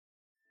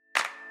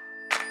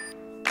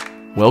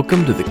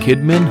Welcome to the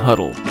KidMin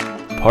Huddle,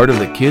 part of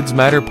the Kids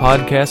Matter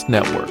Podcast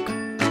Network.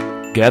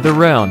 Gather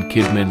round,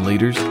 KidMin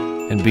leaders,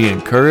 and be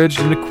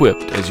encouraged and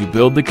equipped as you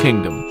build the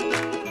kingdom.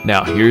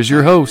 Now here's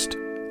your host,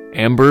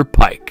 Amber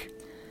Pike.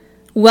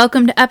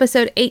 Welcome to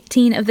episode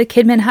 18 of the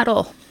KidMin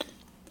Huddle.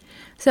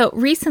 So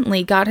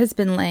recently, God has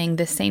been laying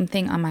the same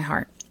thing on my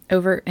heart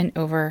over and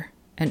over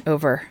and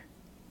over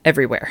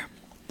everywhere.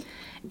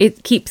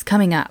 It keeps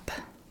coming up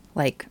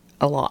like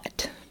a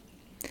lot.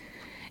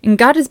 And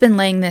God has been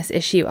laying this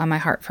issue on my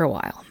heart for a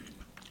while.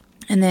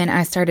 And then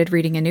I started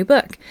reading a new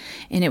book,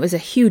 and it was a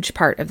huge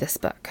part of this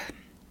book.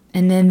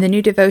 And then the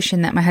new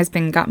devotion that my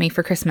husband got me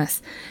for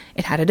Christmas,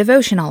 it had a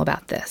devotion all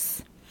about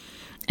this.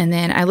 And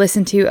then I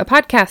listened to a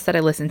podcast that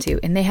I listened to,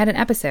 and they had an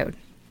episode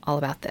all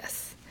about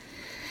this.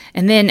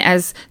 And then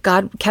as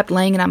God kept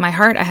laying it on my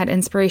heart, I had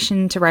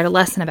inspiration to write a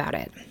lesson about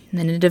it, and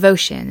then a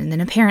devotion, and then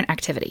a parent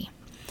activity.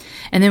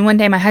 And then one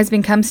day my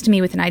husband comes to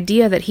me with an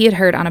idea that he had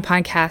heard on a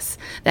podcast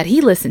that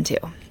he listened to.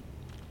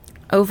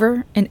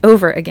 Over and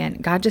over again,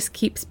 God just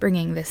keeps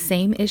bringing the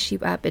same issue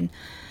up, and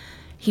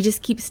he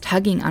just keeps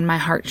tugging on my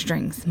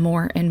heartstrings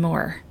more and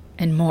more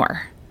and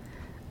more.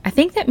 I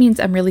think that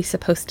means I'm really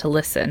supposed to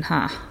listen,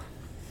 huh?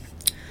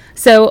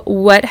 So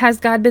what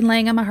has God been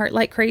laying on my heart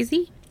like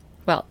crazy?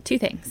 Well, two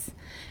things,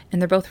 and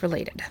they're both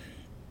related.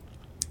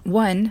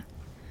 One,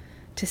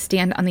 to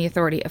stand on the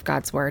authority of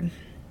God's word,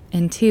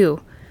 and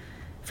two,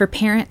 for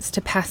parents to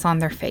pass on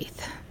their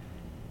faith.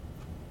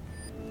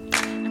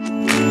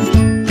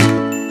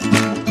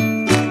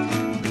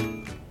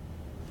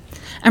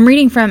 I'm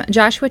reading from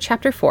Joshua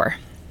chapter 4.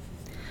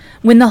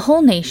 When the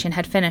whole nation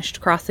had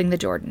finished crossing the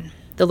Jordan,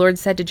 the Lord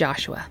said to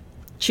Joshua,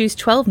 "Choose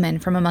 12 men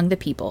from among the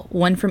people,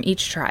 one from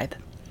each tribe,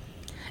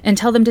 and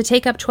tell them to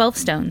take up 12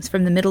 stones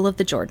from the middle of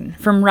the Jordan,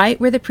 from right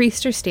where the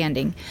priests are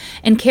standing,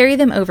 and carry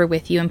them over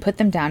with you and put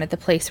them down at the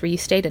place where you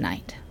stay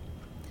tonight."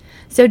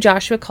 So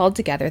Joshua called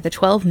together the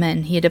 12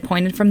 men he had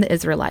appointed from the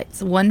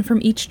Israelites, one from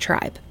each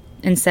tribe,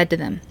 and said to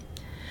them,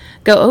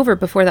 "Go over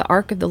before the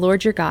ark of the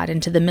Lord your God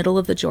into the middle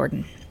of the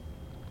Jordan.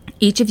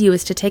 Each of you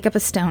is to take up a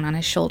stone on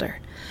his shoulder,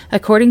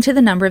 according to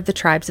the number of the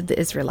tribes of the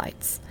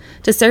Israelites,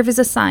 to serve as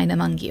a sign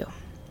among you.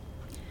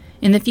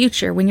 In the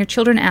future, when your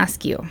children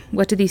ask you,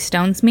 'What do these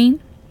stones mean?'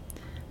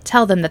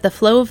 tell them that the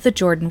flow of the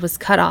Jordan was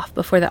cut off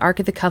before the ark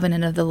of the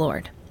covenant of the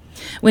Lord.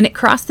 When it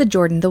crossed the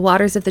Jordan, the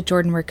waters of the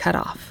Jordan were cut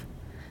off.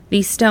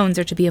 These stones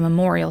are to be a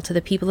memorial to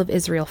the people of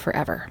Israel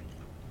forever."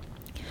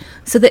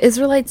 So the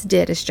Israelites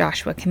did as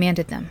Joshua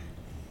commanded them.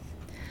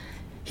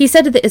 He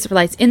said to the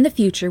Israelites, "In the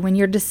future, when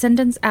your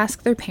descendants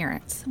ask their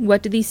parents,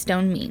 'What do these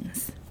stones mean?'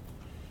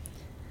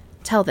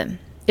 tell them,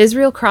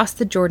 'Israel crossed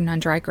the Jordan on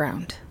dry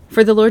ground.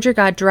 For the Lord your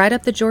God dried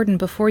up the Jordan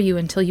before you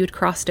until you had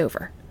crossed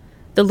over.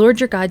 The Lord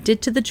your God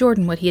did to the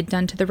Jordan what he had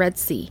done to the Red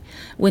Sea,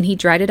 when he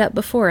dried it up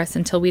before us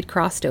until we had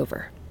crossed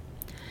over.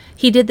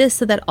 He did this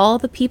so that all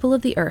the people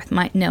of the earth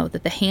might know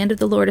that the hand of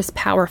the Lord is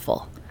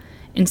powerful,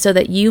 and so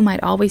that you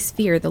might always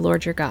fear the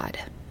Lord your God."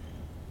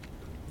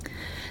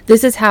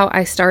 This is how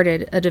I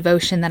started a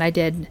devotion that I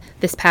did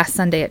this past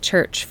Sunday at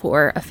church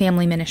for a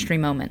family ministry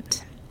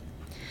moment.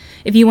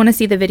 If you want to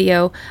see the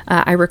video,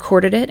 I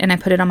recorded it and I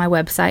put it on my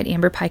website,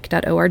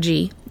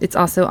 amberpike.org. It's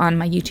also on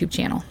my YouTube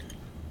channel.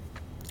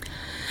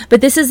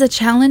 But this is a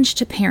challenge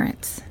to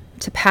parents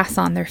to pass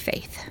on their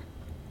faith.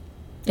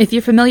 If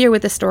you're familiar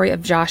with the story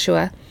of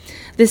Joshua,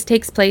 this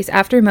takes place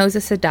after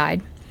Moses had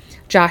died.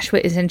 Joshua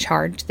is in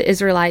charge. The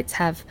Israelites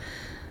have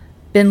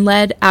been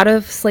led out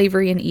of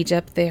slavery in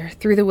Egypt. They're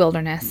through the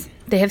wilderness.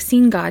 They have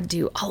seen God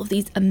do all of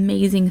these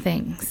amazing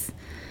things.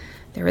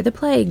 There were the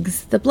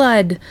plagues, the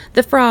blood,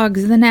 the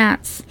frogs, the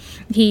gnats.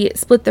 He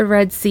split the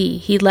Red Sea.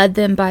 He led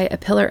them by a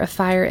pillar of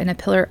fire and a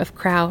pillar of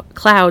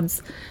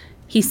clouds.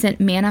 He sent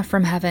manna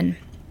from heaven.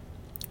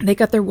 They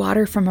got their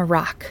water from a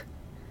rock.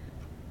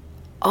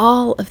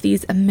 All of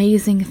these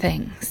amazing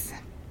things.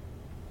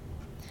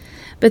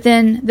 But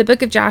then the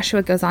book of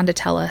Joshua goes on to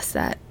tell us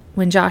that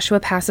when Joshua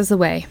passes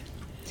away,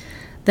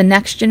 the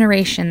next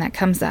generation that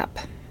comes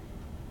up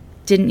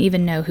didn't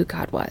even know who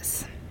God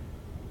was.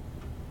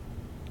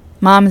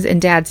 Moms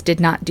and dads did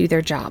not do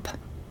their job.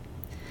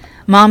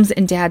 Moms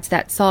and dads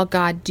that saw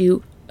God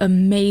do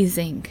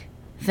amazing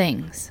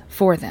things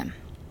for them,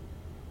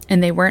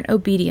 and they weren't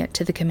obedient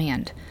to the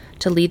command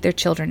to lead their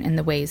children in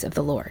the ways of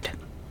the Lord.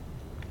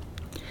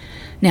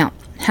 Now,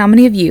 how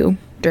many of you,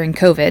 during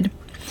COVID,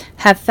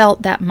 have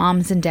felt that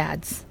moms and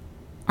dads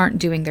aren't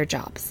doing their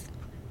jobs,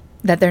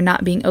 that they're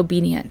not being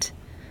obedient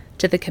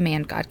to the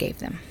command God gave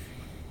them?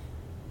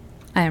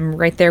 I am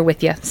right there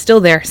with you, still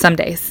there some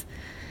days.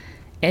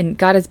 And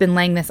God has been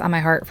laying this on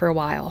my heart for a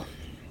while.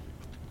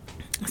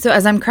 So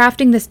as I'm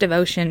crafting this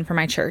devotion for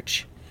my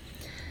church,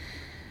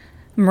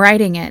 I'm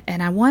writing it,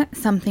 and I want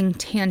something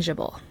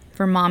tangible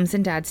for moms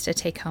and dads to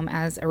take home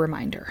as a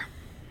reminder.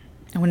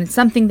 I wanted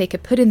something they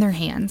could put in their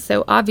hands.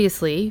 So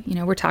obviously,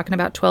 we're talking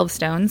about 12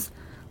 stones.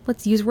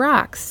 Let's use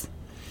rocks.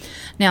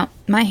 Now,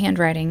 my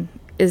handwriting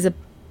is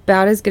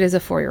about as good as a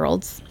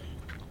 4-year-old's,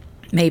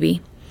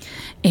 maybe.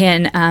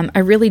 And I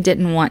really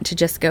didn't want to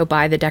just go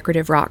buy the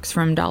decorative rocks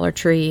from Dollar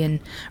Tree and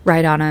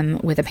write on them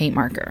with a paint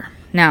marker.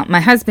 Now, my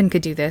husband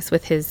could do this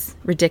with his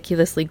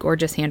ridiculously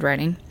gorgeous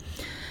handwriting,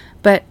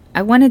 but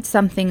I wanted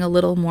something a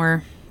little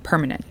more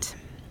permanent.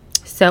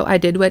 So I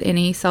did what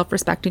any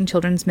self-respecting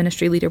children's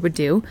ministry leader would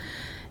do,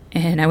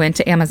 and I went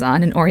to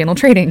Amazon and Oriental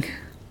Trading.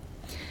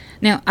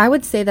 Now, I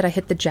would say that I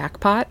hit the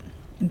jackpot,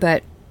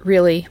 but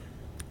really,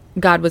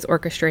 God was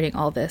orchestrating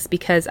all this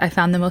because I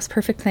found the most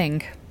perfect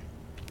thing.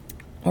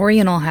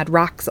 Oriental had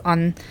rocks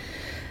on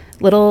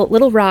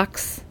little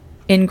rocks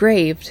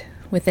engraved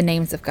with the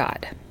names of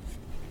God.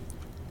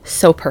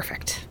 So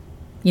perfect.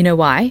 You know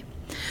why?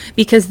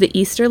 Because the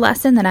Easter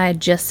lesson that I had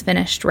just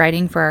finished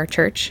writing for our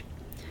church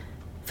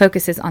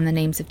focuses on the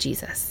names of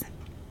Jesus.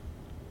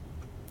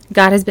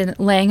 God has been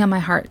laying on my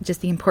heart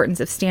just the importance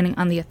of standing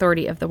on the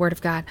authority of the Word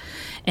of God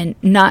and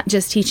not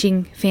just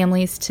teaching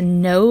families to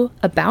know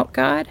about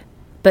God,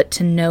 but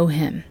to know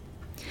Him.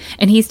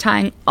 And He's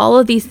tying all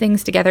of these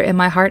things together in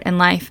my heart and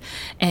life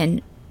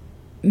and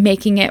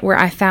making it where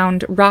I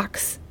found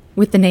rocks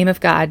with the name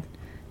of God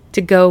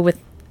to go with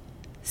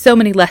so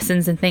many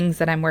lessons and things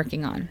that I'm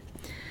working on.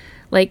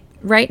 Like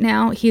right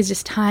now, He's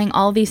just tying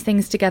all these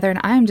things together and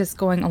I'm just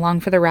going along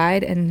for the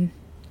ride and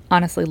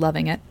honestly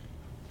loving it.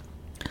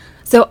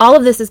 So all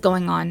of this is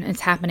going on.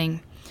 It's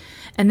happening.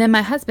 And then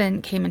my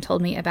husband came and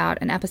told me about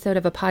an episode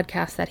of a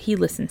podcast that he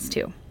listens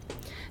to.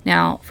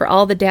 Now, for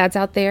all the dads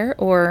out there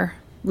or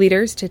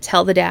leaders to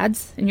tell the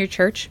dads in your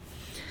church,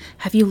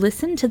 have you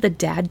listened to the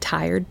Dad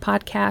Tired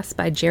podcast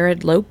by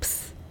Jared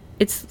Lopes?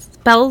 It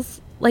spells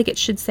like it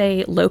should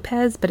say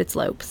Lopez, but it's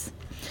Lopes.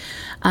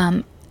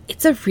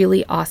 It's a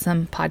really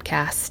awesome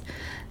podcast.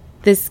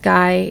 This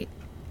guy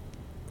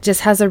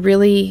just has a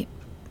really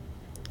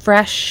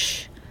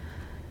fresh,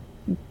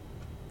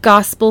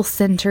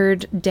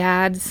 gospel-centered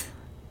dads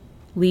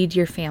lead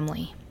your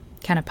family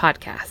kind of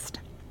podcast.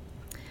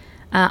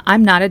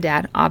 I'm not a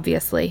dad,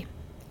 obviously,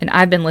 and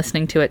I've been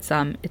listening to it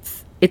some.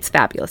 It's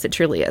fabulous. It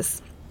truly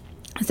is.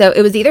 So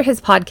it was either his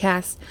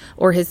podcast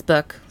or his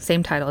book,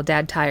 same title,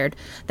 Dad Tired,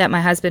 that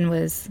my husband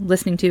was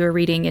listening to or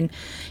reading. And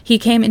he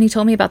came and he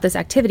told me about this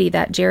activity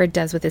that Jared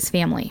does with his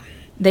family.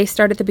 They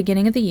start at the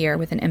beginning of the year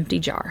with an empty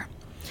jar.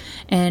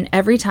 And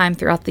every time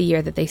throughout the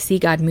year that they see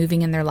God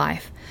moving in their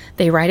life,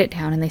 they write it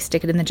down and they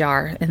stick it in the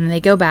jar. And then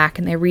they go back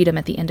and they read them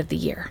at the end of the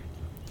year.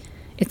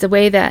 It's a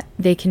way that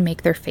they can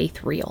make their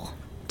faith real,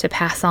 to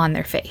pass on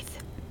their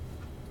faith.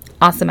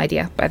 Awesome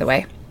idea, by the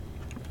way.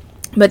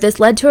 But this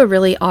led to a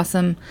really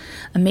awesome,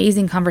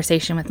 amazing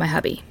conversation with my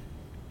hubby.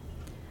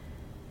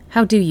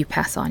 How do you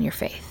pass on your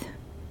faith?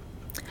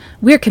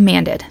 We're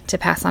commanded to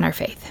pass on our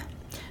faith.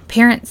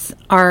 Parents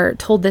are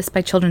told this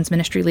by children's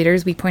ministry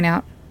leaders. We point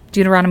out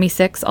Deuteronomy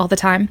 6 all the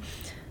time.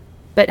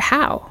 But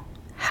how?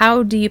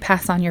 How do you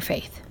pass on your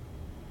faith?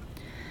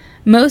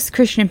 Most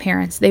Christian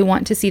parents, they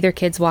want to see their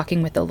kids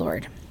walking with the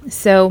Lord.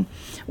 So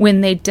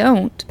when they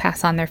don't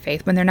pass on their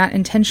faith, when they're not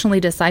intentionally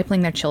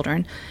discipling their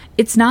children,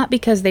 it's not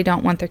because they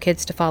don't want their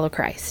kids to follow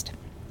Christ.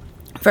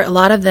 For a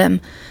lot of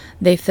them,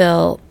 they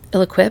feel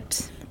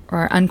ill-equipped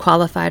or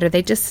unqualified, or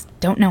they just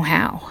don't know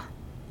how.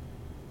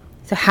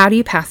 So how do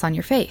you pass on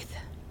your faith?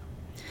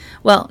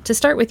 Well, to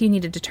start with, you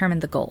need to determine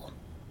the goal.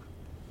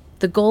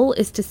 The goal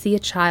is to see a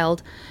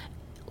child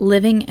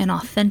living an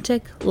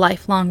authentic,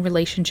 lifelong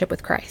relationship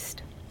with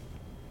Christ.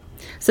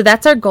 So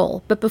that's our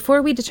goal. But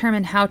before we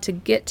determine how to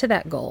get to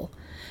that goal,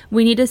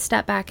 we need to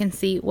step back and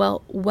see,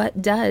 well,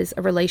 what does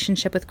a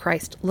relationship with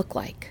Christ look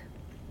like?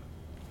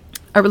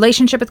 A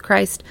relationship with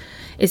Christ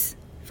is,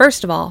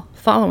 first of all,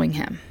 following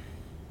Him.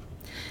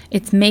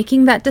 It's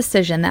making that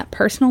decision, that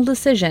personal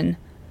decision,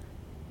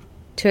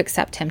 to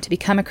accept Him, to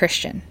become a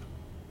Christian.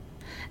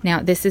 Now,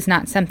 this is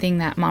not something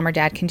that mom or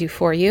dad can do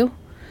for you.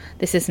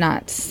 This is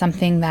not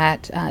something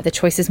that the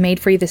choice is made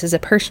for you. This is a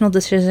personal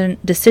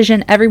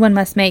decision everyone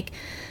must make.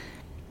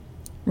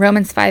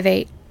 Romans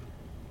 5:8,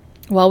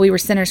 while we were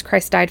sinners,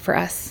 Christ died for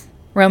us.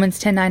 Romans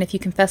 10:9, if you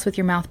confess with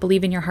your mouth,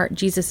 believe in your heart,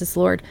 Jesus is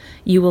Lord,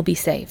 you will be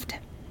saved.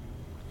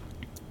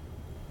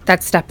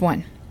 That's step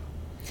one.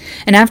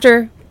 And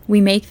after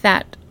we make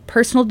that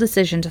personal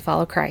decision to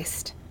follow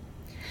Christ,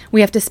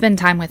 we have to spend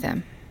time with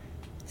Him.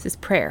 This is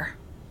prayer,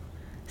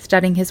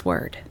 studying His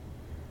Word,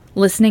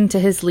 listening to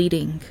His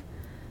leading,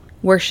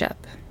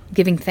 worship,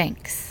 giving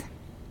thanks.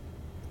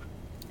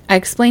 I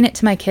explain it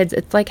to my kids,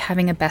 it's like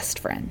having a best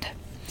friend.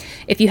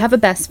 If you have a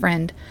best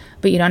friend,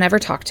 but you don't ever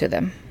talk to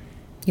them,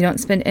 you don't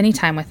spend any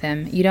time with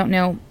them, you don't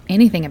know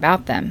anything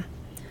about them,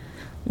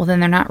 well, then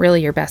they're not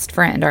really your best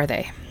friend, are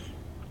they?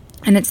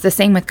 And it's the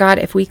same with God.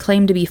 If we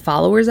claim to be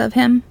followers of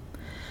Him,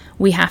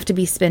 we have to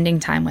be spending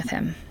time with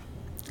Him,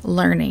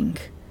 learning,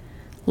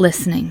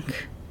 listening.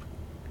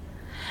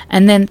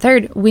 And then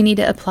third, we need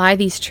to apply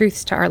these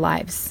truths to our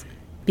lives,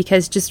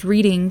 because just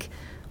reading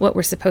what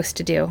we're supposed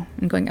to do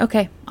and going,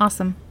 okay,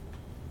 awesome,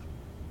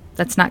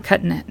 that's not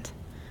cutting it.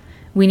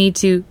 We need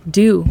to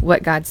do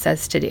what God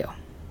says to do.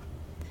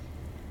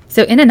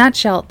 So in a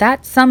nutshell,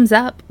 that sums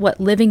up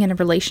what living in a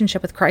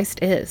relationship with Christ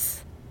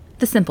is.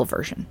 The simple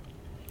version.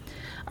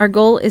 Our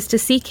goal is to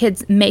see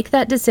kids make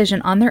that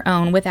decision on their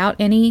own without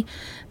any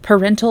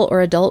parental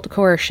or adult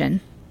coercion,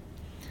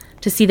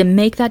 to see them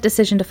make that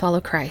decision to follow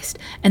Christ,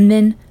 and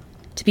then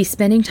to be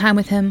spending time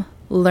with him,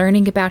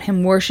 learning about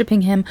him,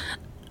 worshiping him,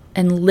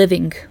 and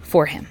living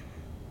for him.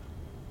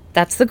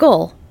 That's the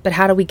goal, but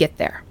how do we get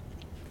there?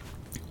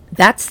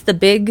 That's the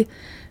big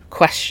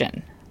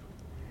question.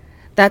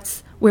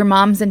 That's where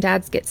moms and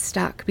dads get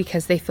stuck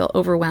because they feel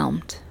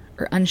overwhelmed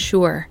or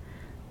unsure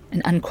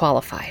and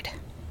unqualified.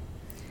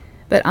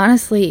 But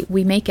honestly,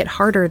 we make it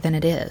harder than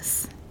it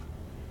is.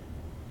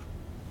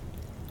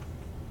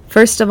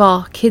 First of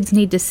all, kids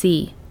need to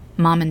see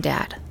mom and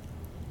dad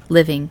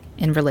living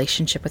in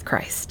relationship with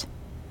Christ.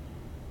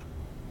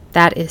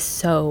 That is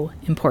so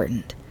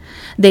important.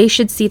 They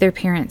should see their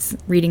parents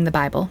reading the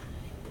Bible,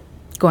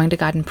 going to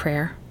God in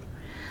prayer,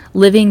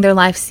 living their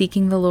life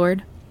seeking the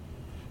Lord.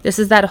 This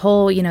is that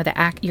whole,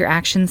 your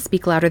actions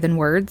speak louder than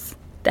words.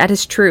 That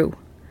is true.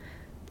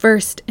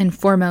 First and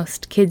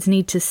foremost, kids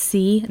need to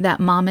see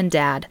that mom and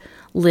dad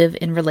live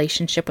in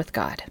relationship with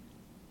God,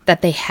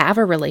 that they have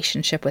a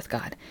relationship with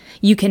God.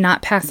 You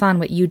cannot pass on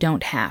what you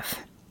don't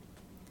have.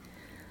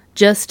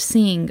 Just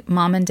seeing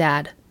mom and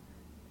dad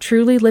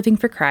truly living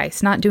for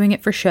Christ, not doing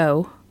it for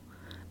show,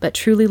 but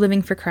truly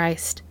living for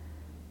Christ,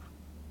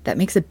 that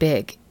makes a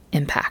big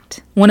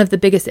impact. One of the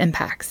biggest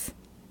impacts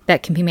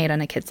that can be made on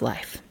a kid's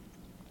life.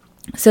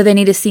 So they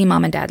need to see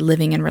mom and dad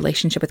living in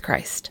relationship with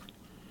Christ.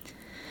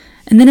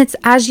 And then it's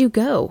as you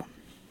go.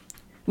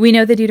 We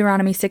know the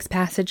Deuteronomy 6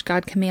 passage,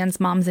 God commands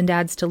moms and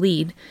dads to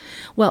lead.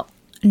 Well,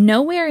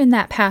 nowhere in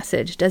that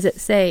passage does it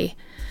say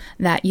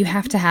that you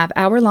have to have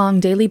hour-long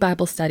daily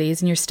Bible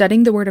studies and you're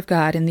studying the Word of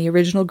God in the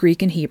original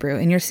Greek and Hebrew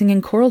and you're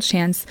singing choral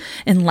chants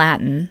in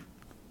Latin.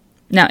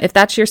 Now, if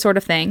that's your sort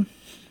of thing,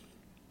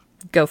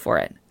 go for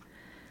it.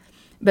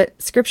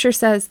 But Scripture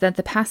says that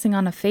the passing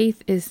on of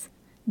faith is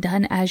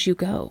done as you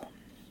go.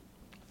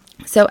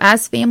 So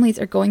as families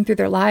are going through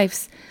their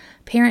lives,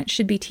 parents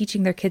should be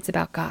teaching their kids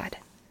about God,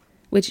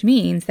 which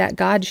means that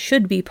God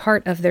should be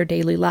part of their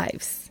daily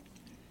lives.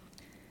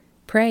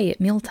 Pray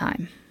at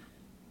mealtime.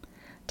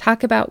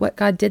 Talk about what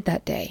God did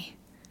that day.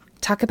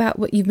 Talk about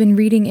what you've been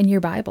reading in your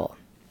Bible.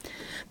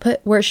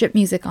 Put worship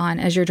music on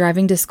as you're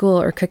driving to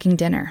school or cooking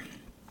dinner.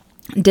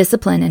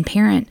 Discipline and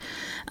parent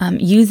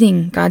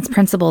using God's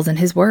principles and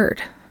His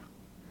Word.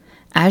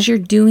 As you're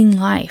doing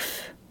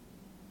life,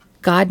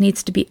 God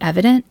needs to be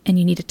evident and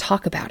you need to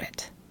talk about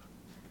it.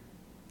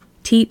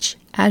 Teach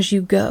as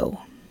you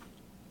go.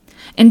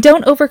 And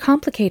don't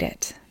overcomplicate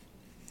it.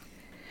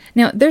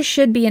 Now, there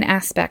should be an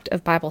aspect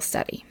of Bible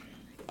study,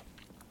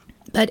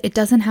 but it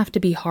doesn't have to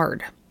be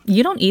hard.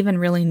 You don't even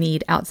really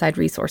need outside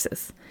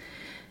resources.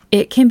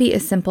 It can be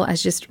as simple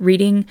as just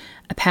reading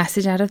a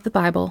passage out of the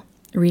Bible,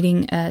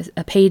 reading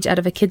a page out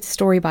of a kid's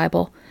story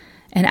Bible,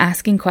 and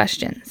asking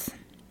questions.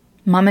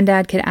 Mom and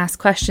dad could ask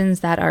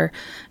questions that are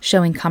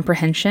showing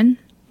comprehension.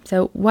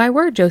 So, why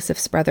were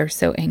Joseph's brothers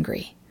so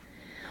angry?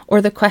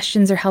 Or the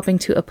questions are helping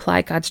to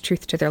apply God's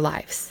truth to their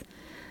lives.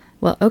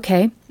 Well,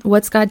 okay,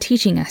 what's God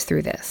teaching us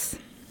through this?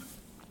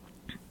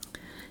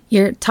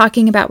 You're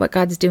talking about what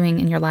God's doing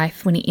in your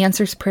life when He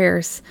answers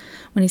prayers,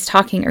 when He's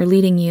talking or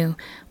leading you,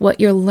 what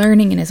you're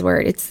learning in His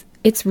Word.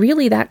 It's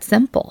really that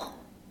simple.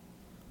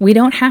 We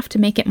don't have to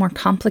make it more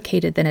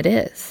complicated than it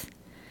is.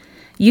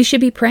 You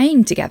should be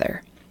praying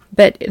together,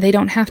 but they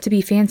don't have to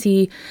be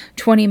fancy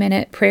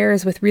 20-minute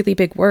prayers with really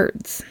big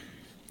words.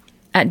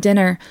 At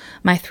dinner,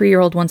 my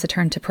 3-year-old wants a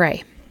turn to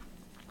pray.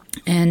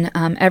 And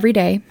every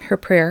day, her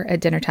prayer at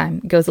dinner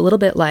time goes a little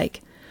bit like,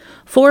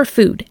 "For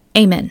food,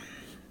 amen."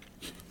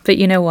 But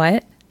you know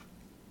what?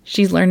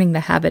 She's learning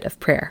the habit of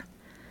prayer.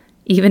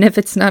 Even if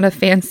it's not a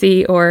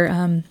fancy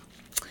or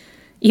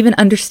even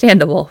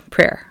understandable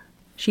prayer.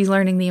 She's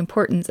learning the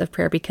importance of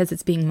prayer because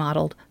it's being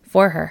modeled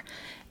for her.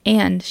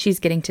 And she's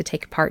getting to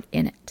take part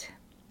in it.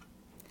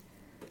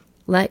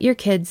 Let your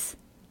kids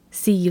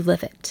see you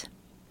live it.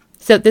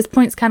 So this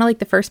point's kind of like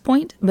the first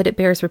point, but it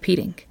bears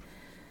repeating.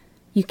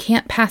 You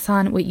can't pass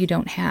on what you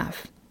don't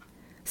have.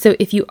 So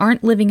if you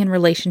aren't living in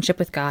relationship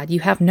with God, you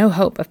have no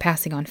hope of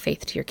passing on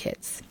faith to your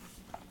kids.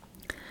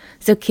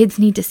 So kids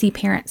need to see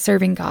parents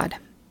serving God,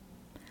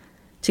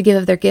 to give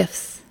of their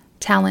gifts,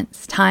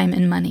 talents, time,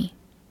 and money.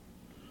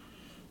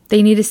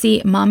 They need to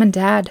see mom and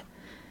dad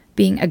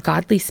being a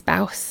godly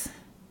spouse.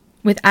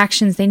 With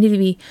actions, they need to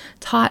be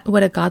taught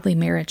what a godly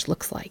marriage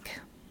looks like.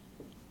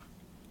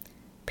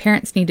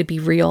 Parents need to be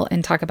real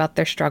and talk about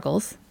their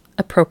struggles,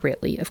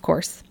 appropriately, of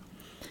course.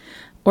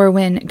 Or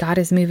when God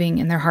is moving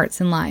in their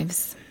hearts and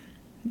lives.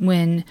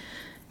 When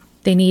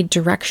they need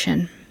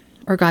direction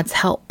or God's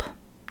help,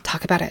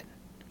 talk about it.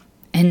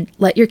 And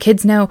let your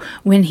kids know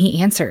when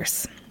He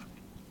answers.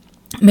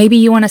 Maybe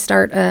you want to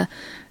start a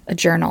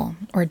journal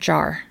or a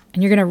jar,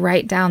 and you're going to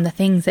write down the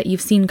things that you've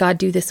seen God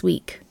do this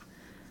week.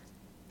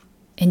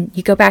 And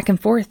you go back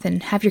and forth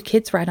and have your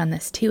kids write on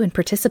this too and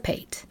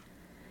participate.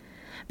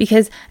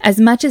 Because as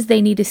much as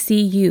they need to see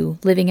you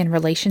living in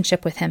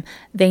relationship with Him,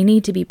 they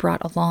need to be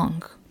brought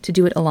along to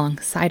do it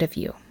alongside of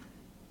you.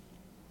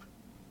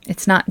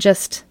 It's not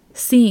just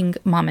seeing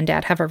mom and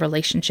dad have a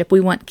relationship. We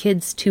want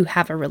kids to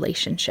have a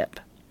relationship.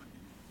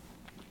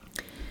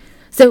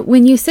 So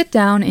when you sit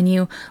down and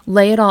you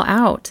lay it all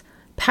out,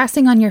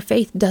 passing on your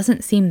faith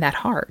doesn't seem that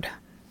hard.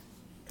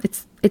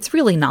 It's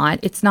really not.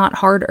 It's not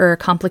hard or a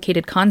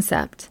complicated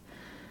concept.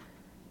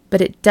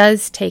 But it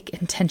does take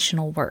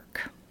intentional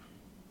work.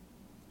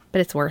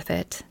 But it's worth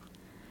it.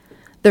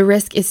 The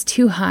risk is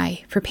too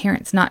high for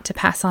parents not to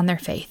pass on their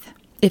faith.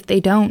 If they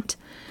don't,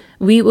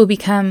 we will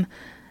become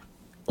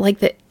like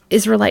the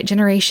Israelite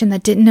generation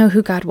that didn't know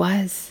who God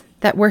was,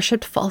 that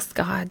worshiped false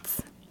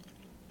gods.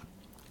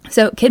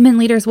 So, KidMin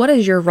leaders, what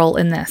is your role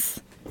in this?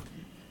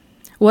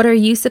 What are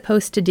you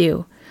supposed to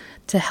do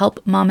to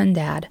help mom and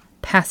dad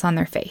pass on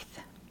their faith?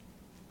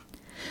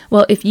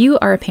 Well, if you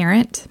are a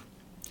parent,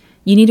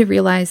 you need to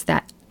realize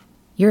that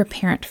you're a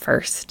parent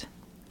first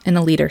and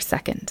a leader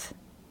second.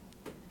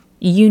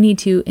 You need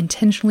to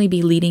intentionally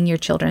be leading your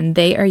children.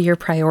 They are your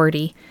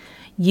priority.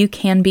 You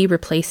can be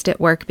replaced at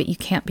work, but you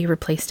can't be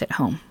replaced at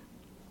home.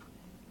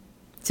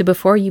 So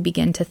before you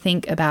begin to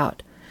think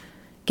about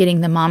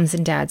getting the moms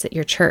and dads at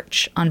your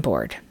church on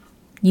board,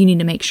 you need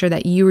to make sure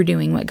that you are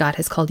doing what God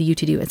has called you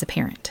to do as a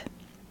parent.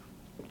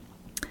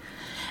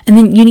 And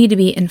then you need to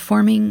be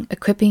informing,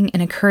 equipping,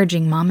 and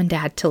encouraging mom and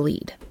dad to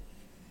lead.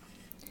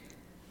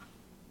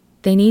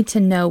 They need to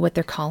know what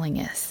their calling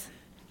is.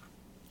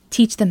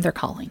 Teach them their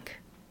calling.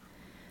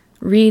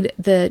 Read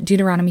the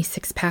Deuteronomy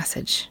 6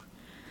 passage.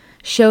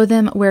 Show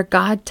them where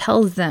God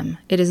tells them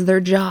it is their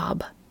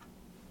job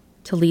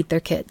to lead their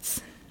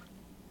kids.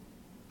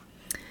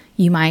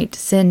 You might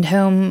send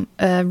home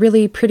a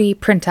really pretty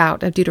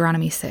printout of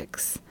Deuteronomy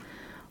 6.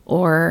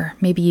 Or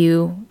maybe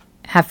you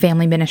have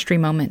family ministry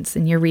moments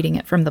and you're reading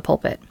it from the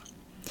pulpit.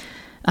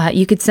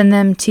 You could send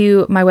them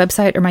to my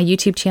website or my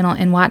YouTube channel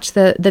and watch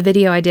the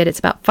video I did. It's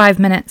about 5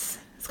 minutes.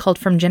 It's called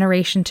From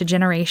Generation to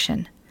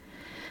Generation.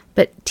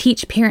 But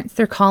teach parents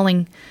their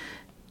calling.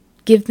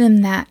 Give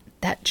them that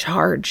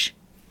charge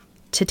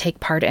to take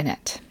part in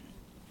it.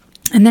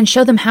 And then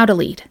show them how to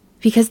lead,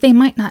 because they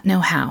might not know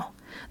how.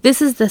 This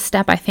is the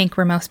step, I think,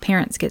 where most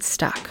parents get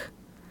stuck.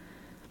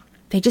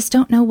 They just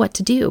don't know what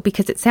to do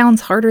because it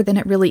sounds harder than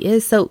it really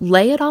is. So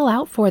lay it all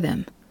out for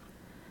them.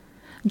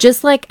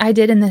 Just like I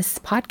did in this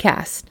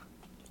podcast.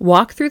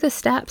 Walk through the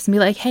steps and be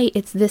like, hey,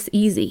 it's this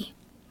easy.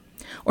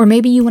 Or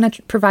maybe you want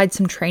to provide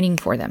some training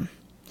for them.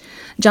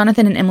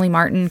 Jonathan and Emily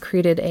Martin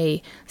created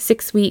a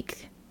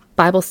 6-week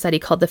Bible study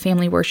called the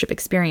Family Worship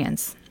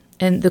Experience.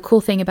 And the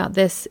cool thing about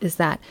this is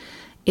that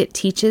it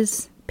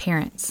teaches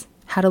parents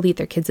how to lead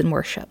their kids in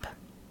worship.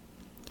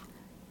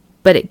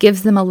 But it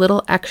gives them a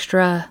little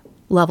extra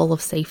level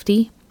of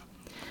safety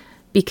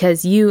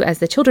because you, as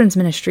the children's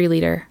ministry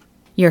leader,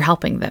 you're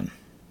helping them.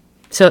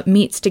 So it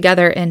meets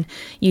together and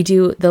you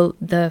do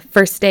the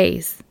first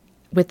days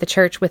with the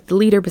church with the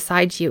leader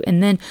beside you.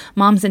 And then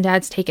moms and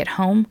dads take it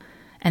home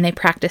and they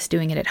practice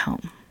doing it at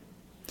home.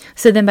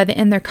 So then by the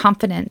end, they're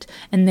confident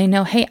and they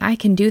know, hey, I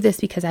can do this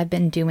because I've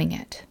been doing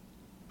it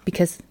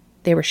because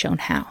they were shown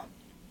how.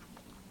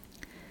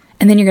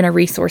 And then you're going to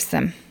resource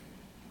them.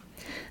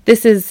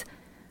 This is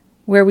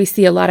where we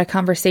see a lot of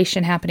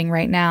conversation happening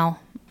right now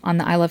on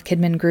the I Love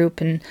KidMin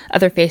group and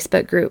other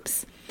Facebook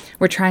groups.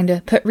 We're trying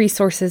to put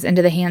resources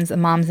into the hands of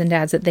moms and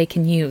dads that they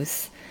can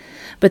use.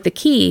 But the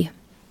key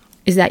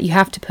is that you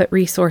have to put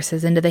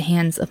resources into the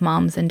hands of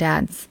moms and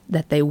dads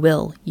that they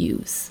will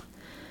use.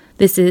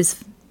 This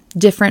is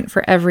different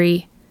for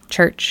every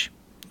church,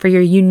 for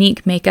your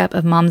unique makeup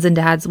of moms and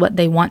dads, what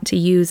they want to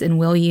use and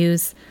will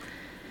use.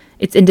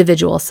 It's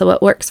individual, so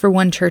what works for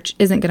one church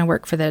isn't going to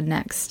work for the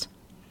next.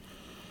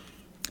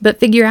 But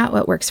figure out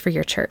what works for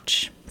your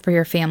church, for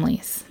your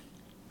families.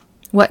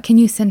 What can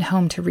you send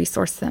home to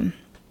resource them?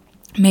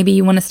 Maybe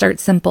you want to start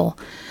simple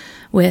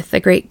with a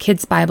great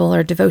kids' Bible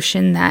or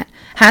devotion that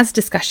has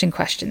discussion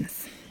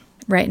questions.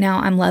 Right now,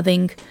 I'm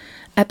loving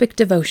Epic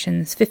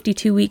Devotions,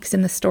 52 Weeks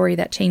in the Story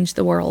That Changed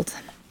the World.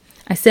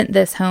 I sent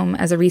this home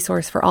as a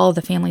resource for all of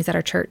the families at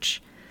our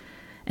church.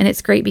 And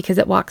it's great because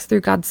it walks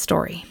through God's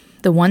story.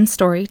 The one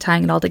story,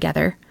 tying it all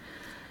together.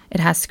 It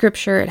has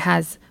scripture, it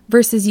has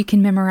verses you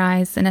can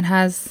memorize, and it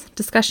has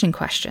discussion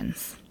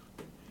questions.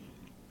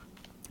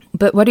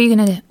 But what are you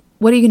going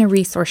to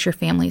resource your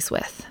families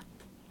with?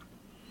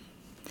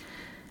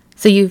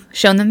 So you've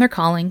shown them their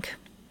calling,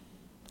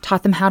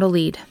 taught them how to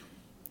lead.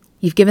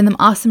 You've given them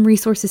awesome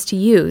resources to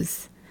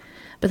use.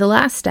 But the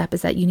last step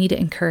is that you need to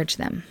encourage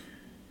them.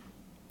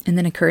 And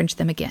then encourage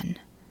them again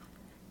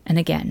and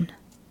again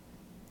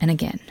and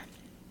again.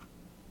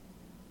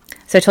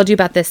 So I told you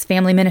about this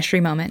family ministry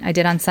moment I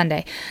did on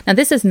Sunday. Now,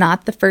 this is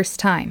not the first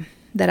time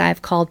that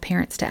I've called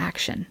parents to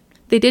action.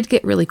 They did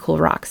get really cool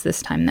rocks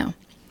this time, though.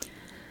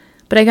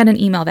 But I got an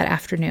email that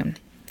afternoon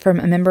from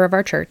a member of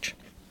our church.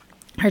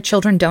 Her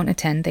children don't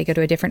attend. They go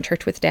to a different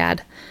church with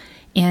dad.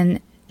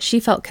 And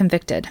she felt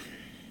convicted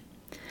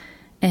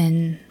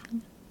and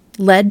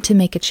led to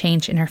make a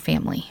change in her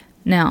family.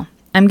 Now,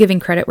 I'm giving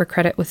credit where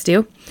credit was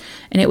due.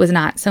 And it was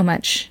not so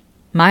much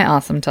my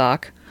awesome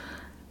talk,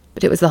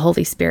 but it was the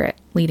Holy Spirit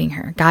leading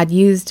her. God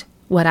used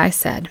what I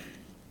said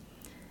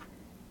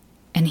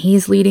And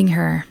He's leading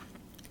her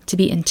to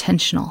be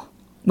intentional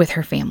with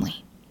her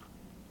family,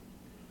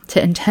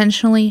 to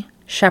intentionally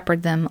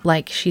shepherd them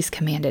like she's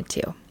commanded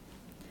to.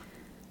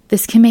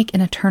 This can make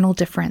an eternal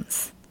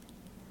difference.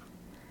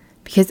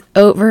 Because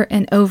over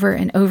and over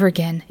and over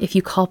again, if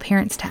you call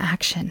parents to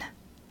action,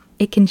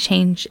 it can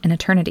change an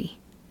eternity.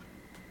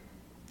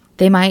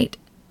 They might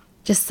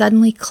just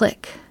suddenly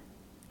click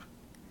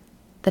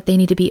that they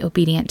need to be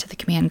obedient to the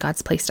command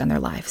God's placed on their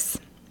lives.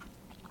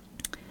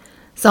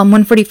 Psalm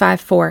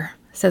 145:4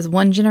 says,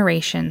 "One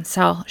generation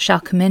shall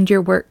commend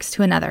your works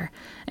to another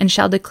and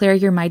shall declare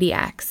your mighty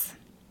acts."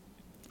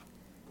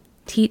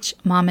 Teach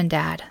mom and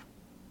dad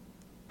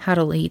how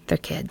to lead their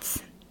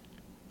kids.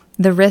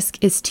 The risk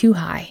is too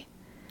high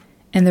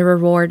and the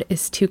reward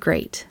is too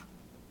great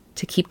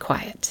to keep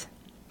quiet.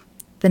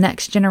 The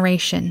next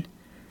generation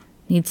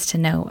needs to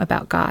know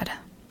about God.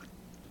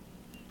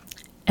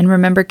 And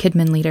remember,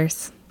 KidMin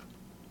leaders,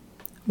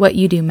 what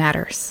you do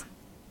matters.